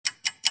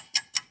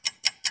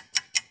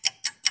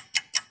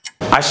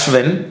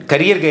Ashwin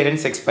career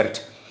guidance expert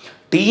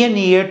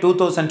TNEA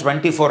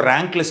 2024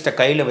 rank லிஸ்ட்டை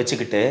கையில்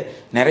வச்சுக்கிட்டு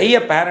நிறைய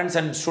பேரண்ட்ஸ்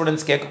அண்ட்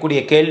ஸ்டூடெண்ட்ஸ் கேட்கக்கூடிய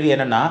கேள்வி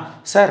என்னென்னா,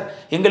 சார்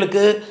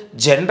எங்களுக்கு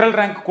ஜென்ரல்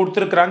ரேங்க்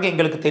கொடுத்துருக்குறாங்க,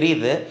 எங்களுக்கு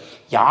தெரியுது,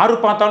 யார்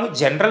பார்த்தாலும்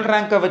ஜென்ரல்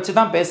ரேங்கை வச்சு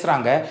தான்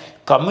பேசுகிறாங்க,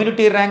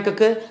 கம்யூனிட்டி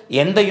ரேங்க்குக்கு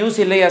எந்த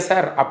யூஸ் இல்லையா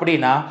சார்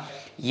அப்படின்னா,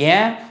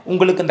 ஏன்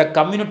உங்களுக்கு இந்த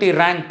கம்யூனிட்டி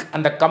ரேங்க்,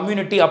 அந்த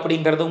கம்யூனிட்டி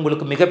அப்படிங்கிறது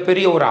உங்களுக்கு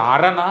மிகப்பெரிய ஒரு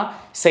அரணாக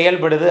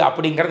செயல்படுது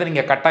அப்படிங்கிறத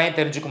நீங்கள் கட்டாயம்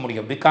தெரிஞ்சுக்க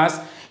முடியும். பிகாஸ்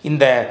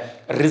இந்த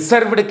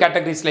ரிசர்வ்டு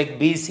கேட்டகரிஸ் லைக்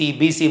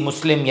பிசி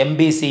முஸ்லீம்,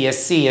 எம்பிசி,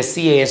 எஸ்சி,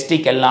 எஸ்சிஏ,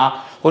 எஸ்டிக்கெல்லாம்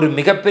ஒரு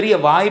மிகப்பெரிய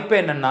வாய்ப்பு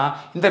என்னென்னா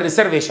இந்த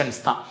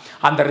ரிசர்வேஷன்ஸ் தான்.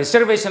 அந்த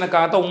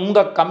ரிசர்வேஷனுக்காக தான்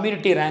உங்கள்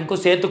கம்யூனிட்டி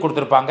ரேங்க்கும் சேர்த்து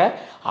கொடுத்துருப்பாங்க.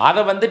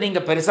 அதை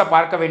நீங்கள் பெருசாக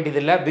பார்க்க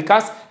வேண்டியதில்லை.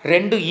 பிகாஸ்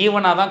ரெண்டு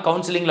ஈவனாக தான்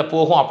கவுன்சிலிங்கில்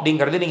போகும்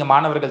அப்படிங்கிறது நீங்கள்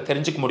மாணவர்கள்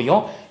தெரிஞ்சுக்க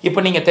முடியும்.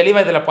 இப்போ நீங்கள்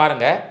தெளிவாக இதில்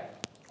பாருங்கள்,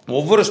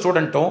 ஒவ்வொரு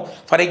ஸ்டூடெண்ட்டும்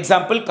ஃபார்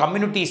எக்ஸாம்பிள்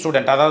கம்யூனிட்டி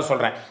ஸ்டூடெண்ட், அதாவது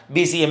சொல்கிறேன்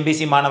பிசி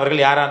எம்பிசி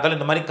மாணவர்கள் யாராக இருந்தாலும்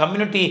இந்த மாதிரி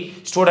கம்யூனிட்டி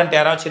ஸ்டூடெண்ட்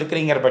யாராச்சும்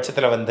இருக்கிறீங்கிற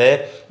பட்சத்தில்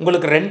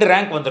உங்களுக்கு 2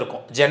 ரேங்க்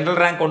வந்திருக்கும். ஜென்ரல்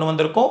ரேங்க் ஒன்று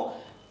வந்திருக்கும்,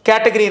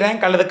 கேட்டகரி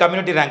ரேங்க் அல்லது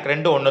கம்யூனிட்டி ரேங்க்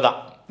ரெண்டும் ஒன்று தான்,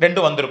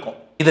 2 வந்திருக்கும்.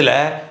 இதில்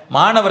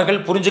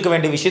மாணவர்கள் புரிஞ்சுக்க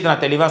வேண்டிய விஷயத்தை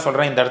நான் தெளிவாக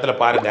சொல்கிறேன். இந்த இடத்துல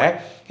பாருங்கள்,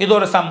 இது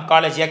ஒரு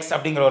காலேஜ் எக்ஸ்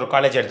அப்படிங்கிற ஒரு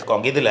காலேஜ்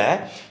எடுத்துக்கோங்க. இதில்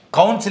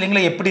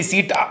கவுன்சிலிங்கில் எப்படி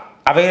சீட்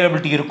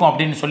அவைலபிலிட்டி இருக்கும்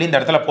அப்படின்னு சொல்லி இந்த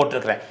இடத்துல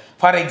போட்டிருக்கிறேன்.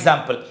 For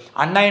example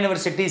Anna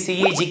university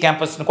CEG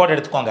கேம்பஸ்னு கூட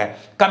எடுத்துக்கோங்க.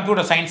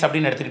 கம்ப்யூட்டர் சயின்ஸ்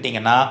அப்படின்னு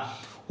எடுத்துக்கிட்டிங்கன்னா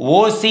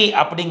ஓசி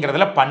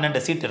அப்படிங்கிறதுல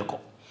 12 சீட்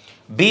இருக்கும்,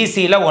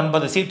 பிசியில்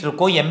 9 சீட்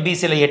இருக்கும்,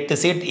 எம்பிசியில் 8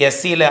 சீட்,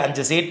 எஸ்சியில்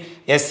 5 சீட்,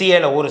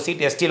 எஸ்சிஏல 1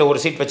 சீட், எஸ்டியில்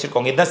 1 சீட்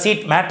வச்சுருக்கோங்க. இதுதான்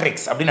சீட்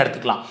மேட்ரிக்ஸ் அப்படின்னு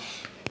எடுத்துக்கலாம்.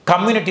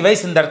 கம்யூனிட்டி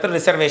வைஸ் இந்த இடத்துல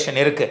ரிசர்வேஷன்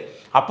இருக்குது.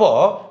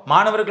 அப்போது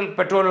மாணவர்கள்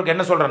பெற்றோர்களுக்கு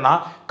என்ன சொல்கிறேன்னா,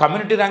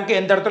 கம்யூனிட்டி ரேங்க்கு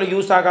எந்த இடத்துல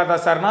யூஸ் ஆகாதா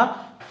சார்னா,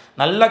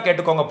 நல்லா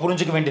கேட்டுக்கோங்க.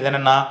 புரிஞ்சுக்க வேண்டியது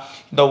என்னென்னா,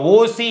 இந்த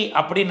ஓசி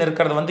அப்படின்னு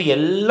இருக்கிறது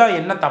எல்லாம்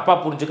என்ன தப்பாக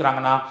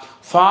புரிஞ்சுக்கிறாங்கன்னா,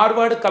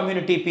 ஃபார்வர்டு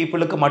கம்யூனிட்டி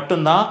பீப்புளுக்கு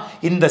மட்டும்தான்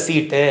இந்த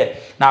சீட்டு,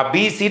 நான்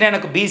பிசினா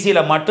எனக்கு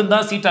பிசியில்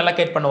மட்டும்தான் சீட்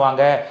அலோகேட்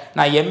பண்ணுவாங்க,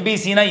 நான்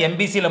எம்பிசினா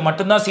எம்பிசியில்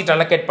மட்டும்தான் சீட்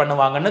அலோகேட்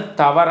பண்ணுவாங்கன்னு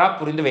தவறாக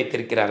புரிந்து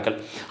வைத்திருக்கிறார்கள்.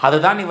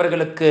 அதுதான்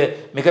இவர்களுக்கு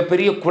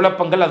மிகப்பெரிய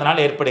குழப்பங்கள்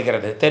அதனால்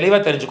ஏற்படுகிறது.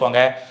 தெளிவாக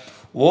தெரிஞ்சுக்கோங்க.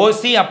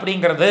 ஓசி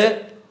அப்படிங்கிறது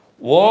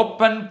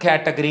ஓப்பன்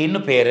கேட்டகரின்னு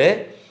பேர்,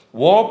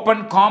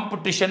 ஓப்பன்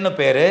காம்படிஷன்னு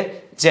பேர்,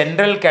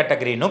 ஜென்ரல்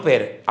கேட்டகரின்னு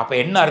பேர். அப்போ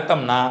என்ன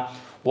அர்த்தம்னா,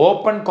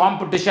 open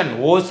competition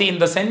OC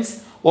in the sense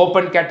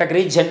open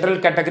category,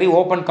 general category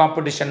open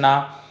காம்படிஷன்னா,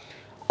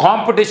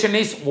 competition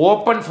is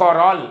open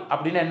for all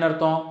அப்படின்னு என்ன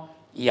அர்த்தம்,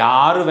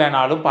 யார்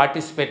வேணாலும்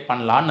பார்ட்டிசிபேட்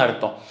பண்ணலான்னு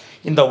அர்த்தம்.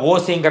 இந்த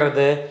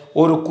ஓசிங்கிறது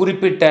ஒரு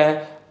குறிப்பிட்ட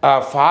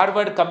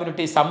ஃபார்வர்டு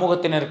கம்யூனிட்டி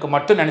சமூகத்தினருக்கு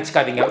மட்டும்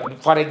நினச்சிக்காதீங்க.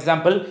 ஃபார்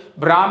எக்ஸாம்பிள்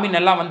பிராமின்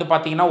எல்லாம்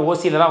பார்த்தீங்கன்னா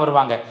ஓசியில் தான்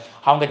வருவாங்க.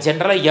 அவங்க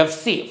ஜென்ரலாக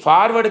எஃப்சி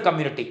ஃபார்வர்டு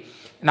கம்யூனிட்டி,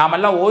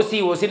 நாமெல்லாம்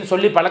ஓசின்னு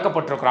சொல்லி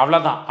பழக்கப்பட்டிருக்கிறோம்,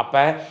 அவ்வளோதான்.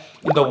 அப்போ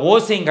இந்த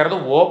ஓசிங்கிறது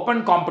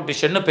ஓப்பன்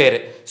காம்படிஷன்னு பேர்.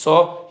 ஸோ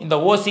இந்த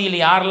ஓசியில்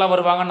யாரெல்லாம்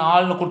வருவாங்கன்னு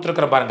ஆள்னு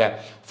கொடுத்துருக்குற பாருங்க,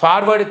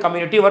 ஃபார்வர்டு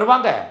கம்யூனிட்டி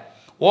வருவாங்க.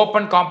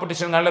 ஓப்பன்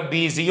காம்படிஷன்களில்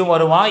பிசியும்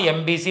வருவான்,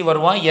 எம்பிசி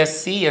வருவான்,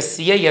 எஸ்சி,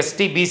 எஸ்சிஏ,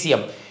 எஸ்டி,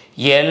 பிசிஎம்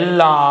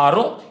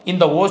எல்லாரும்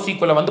இந்த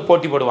ஓசிக்குள்ளே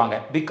போட்டி போடுவாங்க.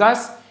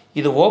 பிகாஸ்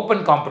இது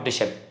ஓப்பன்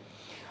காம்படிஷன்.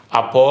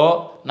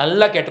 அப்போது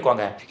நல்லா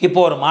கேட்டுக்கோங்க. இப்போ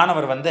ஒரு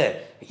மாணவர்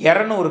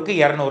 200க்கு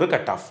 200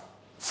 கட் ஆஃப்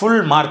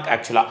ஃபுல் மார்க்.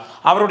 ஆக்சுவலாக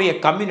அவருடைய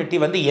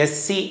கம்யூனிட்டி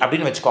எஸ்சி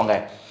அப்படின்னு வச்சுக்கோங்க.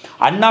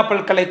 அண்ணா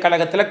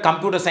பல்கலைக்கழகத்தில்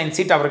கம்ப்யூட்டர் சயின்ஸ்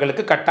சீட்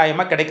அவர்களுக்கு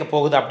கட்டாயமாக கிடைக்க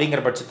போகுது.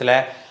 அப்படிங்கிற பட்சத்தில்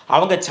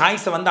அவங்க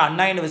சாய்ஸை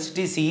அண்ணா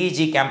university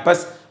CEG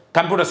campus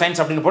computer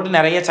science அப்படின்னு போட்டு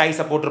நிறைய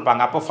சாய்ஸை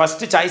போட்டிருப்பாங்க. அப்போ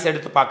ஃபஸ்ட்டு சாய்ஸ்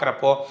எடுத்து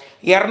பார்க்குறப்போ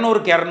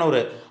 200க்கு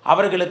 200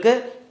 அவர்களுக்கு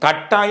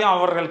கட்டாயம்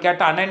அவர்கள்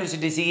கேட்ட அண்ணா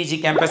யூனிவர்சிட்டி சிஇஜி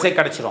கேம்பஸே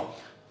கிடச்சிரும்.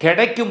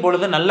 கிடைக்கும்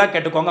பொழுது நல்லா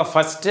கேட்டுக்கோங்க,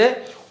 ஃபஸ்ட்டு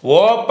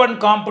ஓப்பன்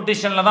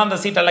காம்படிஷனில் தான் அந்த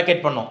சீட்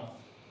அலோகேட் பண்ணும்.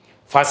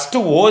 ஃபஸ்ட்டு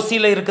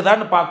ஓசியில்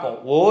இருக்குதான்னு பார்க்கும்.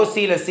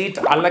 ஓசியில் சீட்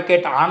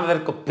அலோகேட்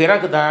ஆனதற்கு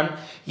பிறகு தான்,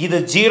 இது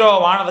 0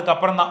 ஆனதுக்கு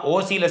அப்புறம் தான்,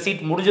 ஓசியில்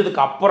சீட்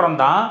முடிஞ்சதுக்கு அப்புறம்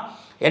தான்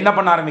என்ன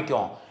பண்ண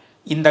ஆரம்பிக்கும்,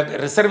 இந்த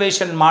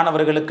ரிசர்வேஷன்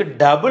மாணவர்களுக்கு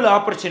டபுள்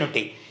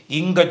ஆப்பர்ச்சுனிட்டி.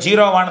 இங்கே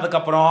 0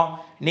 ஆனதுக்கப்புறம்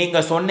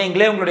நீங்கள்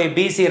சொன்னீங்களே உங்களுடைய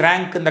பிசி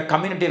ரேங்க், இந்த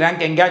கம்யூனிட்டி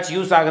ரேங்க் எங்கேயாச்சும்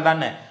யூஸ்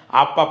ஆகுதான்னு,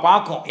 அப்போ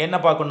பார்க்கும். என்ன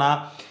பார்க்கும்னா,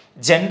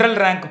 ஜென்ரல்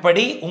ரேங்க்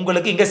படி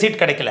உங்களுக்கு இங்கே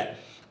சீட் கிடைக்கல,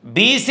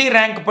 பிசி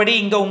ரேங்க் படி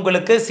இங்கே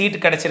உங்களுக்கு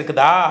சீட்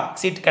கிடைச்சிருக்குதா,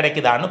 சீட்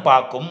கிடைக்குதான்னு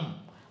பார்க்கும்.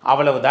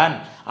 அவ்வளவுதான்.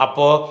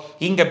 அப்போது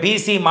இங்கே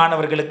பிசி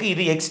மாணவர்களுக்கு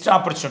இது எக்ஸ்ட்ரா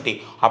ஆப்பர்ச்சுனிட்டி.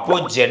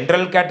 அப்போது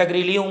ஜென்ரல்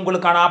கேட்டகரியிலையும்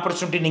உங்களுக்கான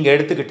ஆப்பர்ச்சுனிட்டி நீங்கள்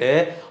எடுத்துக்கிட்டு,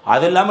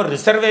 அது இல்லாமல்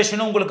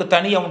ரிசர்வேஷனும் உங்களுக்கு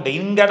தனியாக உண்டு.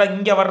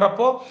 இங்கே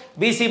வர்றப்போ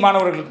பிசி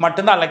மாணவர்களுக்கு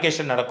மட்டும்தான்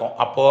அலோகேஷன் நடக்கும்.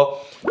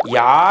 அப்போது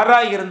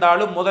யாராக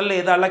இருந்தாலும் முதல்ல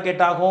எது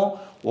அலோகேட் ஆகும்,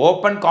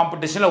 ஓப்பன்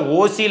காம்படிஷனில்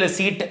ஓசியில்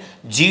சீட்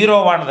 0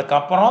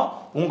 ஆனதுக்கப்புறம்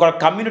உங்கள்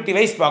கம்யூனிட்டி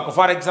வைஸ் பார்க்கும்.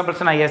 ஃபார்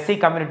எக்ஸாம்பிள்ஸ் நான் எஸ்சி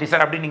கம்யூனிட்டி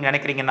சார் அப்படின்னு நீங்கள்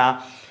நினைக்கிறீங்கன்னா,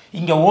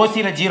 இங்கே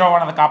ஓசியில் 0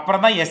 ஆனதுக்கு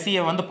அப்புறம் தான்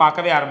எஸ்சியை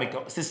பார்க்கவே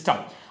ஆரம்பிக்கும்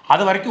சிஸ்டம்.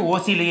 அது வரைக்கும்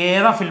ஓசியிலேயே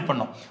தான் ஃபில்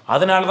பண்ணும்.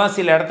 அதனால தான்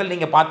சில இடத்துல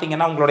நீங்கள்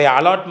பார்த்தீங்கன்னா உங்களுடைய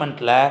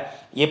அலாட்மெண்ட்டில்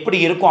எப்படி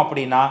இருக்கும்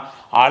அப்படின்னா,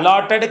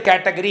 அலாட்டட்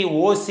கேட்டகரி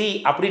ஓசி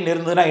அப்படின்னு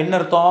இருந்ததுன்னா என்ன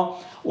அர்த்தம்,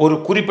 ஒரு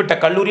குறிப்பிட்ட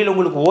கல்லூரியில்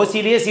உங்களுக்கு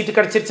ஓசியிலேயே சீட்டு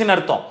கிடச்சிருச்சுன்னு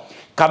அர்த்தம்.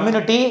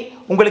 கம்யூனிட்டி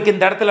உங்களுக்கு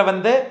இந்த இடத்துல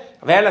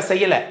வேலை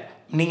செய்யலை.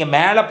 நீங்கள்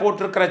மேலே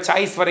போட்டிருக்கிற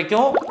சாய்ஸ்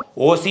வரைக்கும்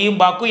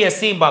ஓசியும் பார்க்கும்,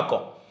 எஸ்சியும்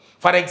பார்க்கும்.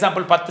 ஃபார்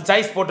எக்ஸாம்பிள் 10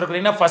 சாய்ஸ்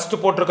போட்டிருக்கிறீங்கன்னா ஃபஸ்ட்டு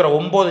போட்டிருக்கிற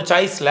 9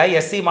 சாய்ஸில்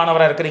எஸ்சி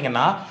மாணவராக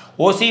இருக்கிறீங்கன்னா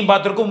ஓசியும்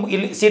பார்த்துருக்கும்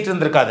சீட்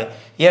இருந்திருக்காது,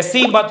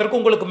 எஸ்சியும்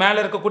பார்த்துருக்கும் உங்களுக்கு மேலே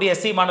இருக்கக்கூடிய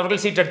எஸ்சி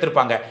மாணவர்கள் சீட்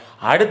எடுத்திருப்பாங்க.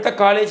 அடுத்த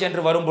காலேஜ்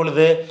என்று வரும்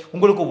பொழுது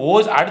உங்களுக்கு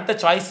அடுத்த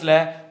சாய்ஸில்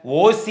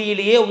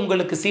ஓசியிலேயே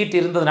உங்களுக்கு சீட்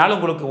இருந்ததுனால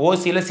உங்களுக்கு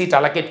ஓசியில் சீட்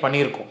அலோகேட்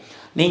பண்ணியிருக்கும்.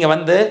 நீங்கள்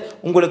வந்து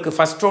உங்களுக்கு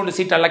ஃபஸ்ட் ரவுண்டு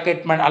சீட்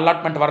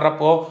அலாட்மெண்ட்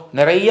வர்றப்போ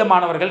நிறைய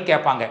மாணவர்கள்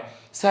கேட்பாங்க,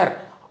 சார்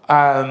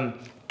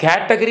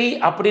கேட்டகரி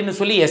அப்படின்னு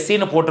சொல்லி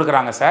எஸ்சின்னு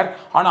போட்டிருக்கிறாங்க சார்,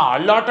 ஆனால்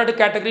அல்லாட்டட்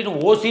கேட்டகரின்னு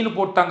ஓசின்னு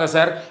போட்டாங்க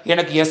சார்,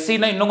 எனக்கு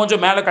எஸ்சின்னா இன்னும்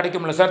கொஞ்சம் மேலே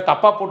கிடைக்கும்ல சார்,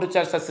 தப்பாக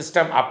போட்டுச்சா சார்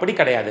சிஸ்டம்? அப்படி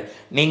கிடையாது.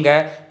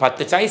 நீங்கள்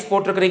 10 சாய்ஸ்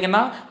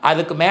போட்டிருக்கிறீங்கன்னா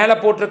அதுக்கு மேலே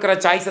போட்டிருக்கிற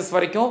சாய்ஸஸ்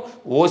வரைக்கும்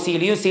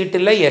ஓசியிலையும் சீட்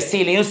இல்லை,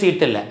 எஸ்சிலையும்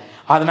சீட் இல்லை.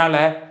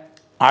 அதனால்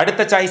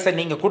அடுத்த சாய்ஸை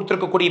நீங்கள்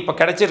கொடுத்துருக்கக்கூடிய இப்போ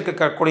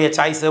கிடைச்சிருக்கக்கூடிய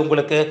சாய்ஸு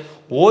உங்களுக்கு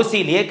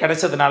ஓசியிலேயே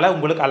கிடைச்சதுனால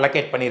உங்களுக்கு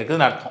அலோகேட்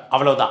பண்ணியிருக்குதுன்னு அர்த்தம்.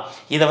 அவ்வளோதான்.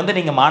 இதை வந்து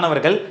நீங்கள்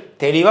மாணவர்கள்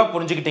தெளிவாக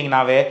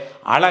புரிஞ்சுக்கிட்டிங்கனாவே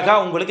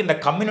அழகாக உங்களுக்கு இந்த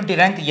கம்யூனிட்டி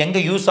ரேங்க்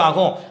எங்கே யூஸ்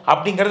ஆகும்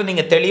அப்படிங்கிறது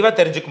நீங்கள் தெளிவாக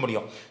தெரிஞ்சுக்க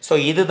முடியும். ஸோ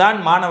இதுதான்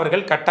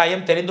மாணவர்கள்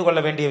கட்டாயம் தெரிந்து கொள்ள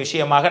வேண்டிய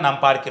விஷயமாக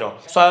நாம் பார்க்கிறோம்.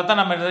 ஸோ அதை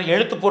தான் நம்ம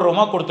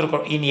எழுத்துப்பூர்வமாக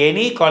கொடுத்துருக்கோம். In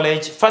any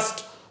college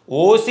first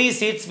OC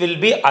seeds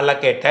will be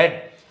allocated.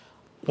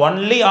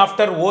 Only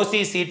after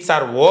OC seeds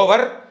are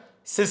over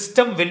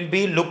system will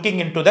be looking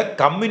into the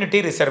community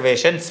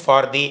reservations for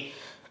the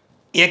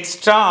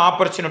extra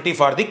opportunity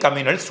for the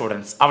communal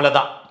students.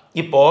 அவ்வளோதான்.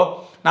 இப்போது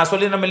நான்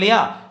சொல்லியிருந்தோம் இல்லையா,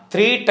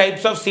 3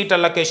 types of seat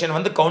allocation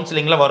வந்து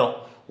கவுன்சிலிங்கில் வரும்.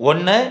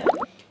 ஒன்று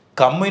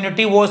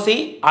community ஓசி,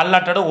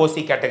 அல்லாட்டட்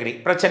ஓசி category.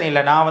 பிரச்சனை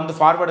இல்லை, நான் வந்து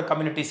ஃபார்வர்டு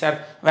கம்யூனிட்டி சார்,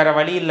 வேறு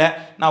வழி இல்லை,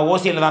 நான்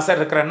ஓசியில் தான்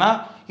சார் இருக்கிறேன்னா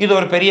இது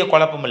ஒரு பெரிய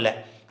குழப்பம் இல்லை.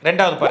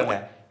 ரெண்டாவது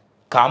பாருங்கள்,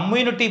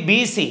 கம்யூனிட்டி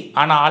பிசி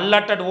ஆனால்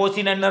அல்லாட்டட்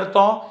ஓசின்னு என்ன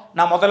அர்த்தம்?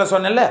 நான் முதல்ல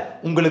சொன்னேன்ல,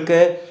 உங்களுக்கு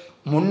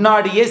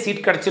முன்னாடியே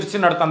சீட்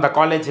கிடச்சிருச்சுன்னு அர்த்தம். அந்த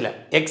காலேஜில்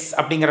எக்ஸ்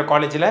அப்படிங்கிற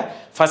காலேஜில்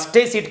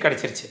ஃபஸ்ட்டே சீட்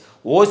கிடச்சிருச்சு,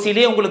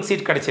 ஓசிலே உங்களுக்கு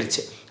சீட்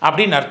கிடச்சிருச்சு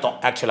அப்படின்னு அர்த்தம்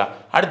ஆக்சுவலாக.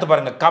 அடுத்து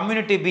பாருங்கள்,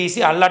 கம்யூனிட்டி பிசி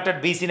அல்லாட்டட்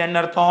பிசின்னு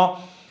என்ன அர்த்தம்?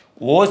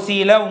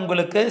 ஓசியில்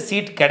உங்களுக்கு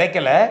சீட்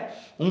கிடைக்கல,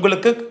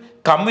 உங்களுக்கு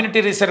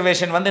கம்யூனிட்டி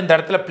ரிசர்வேஷன் வந்து இந்த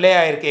இடத்துல ப்ளே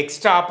ஆகிருக்கு,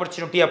 எக்ஸ்ட்ரா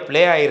ஆப்பர்ச்சுனிட்டியாக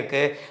ப்ளே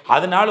ஆகிருக்கு,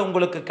 அதனால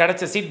உங்களுக்கு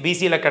கிடைச்ச சீட்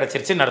பிசியில்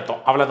கிடச்சிருச்சுன்னு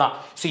அர்த்தம். அவ்வளோதான்.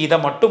 ஸோ இதை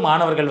மட்டும்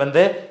மாணவர்கள்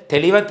வந்து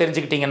தெளிவாக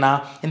தெரிஞ்சுக்கிட்டிங்கன்னா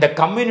இந்த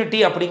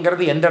கம்யூனிட்டி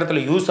அப்படிங்கிறது எந்த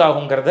இடத்துல யூஸ்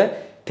ஆகுங்கிறது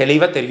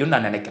தெளிவாக தெரியும்னு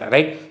நான் நினைக்கிறேன்.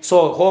 ரைட். ஸோ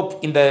ஹோப்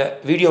இந்த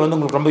வீடியோ வந்து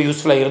உங்களுக்கு ரொம்ப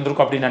யூஸ்ஃபுல்லாக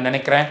இருந்திருக்கும் அப்படின்னு நான்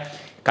நினைக்கிறேன்.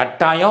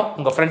 கட்டாயம்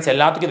உங்கள் ஃப்ரெண்ட்ஸ்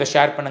எல்லாத்துக்கும் இதை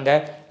ஷேர்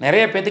பண்ணுங்கள்.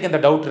 நிறைய பேத்துக்கு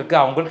இந்த டவுட் இருக்குது,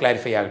 அவங்களுக்கு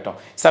கிளாரிஃபை ஆகட்டும்.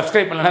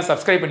 சப்ஸ்கிரைப் பண்ணலன்னா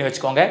சப்ஸ்கிரைப் பண்ணி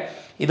வச்சுக்கோங்க.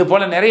 இது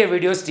போல் நிறைய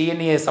வீடியோஸ்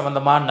TNEA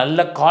சம்மந்தமாக,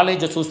 நல்ல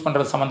காலேஜை சூஸ்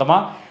பண்ணுறது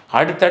சம்மந்தமாக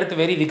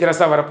அடுத்தடுத்து வெரி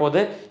விக்ரஸாக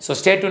வரப்போகுது. So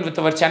stay tune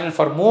with our channel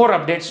for more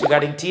updates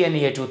regarding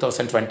TNEA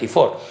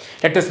 2024.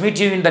 Let us meet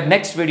you in the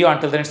next video.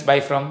 Until then, it's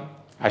bye from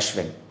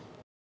Ashwin.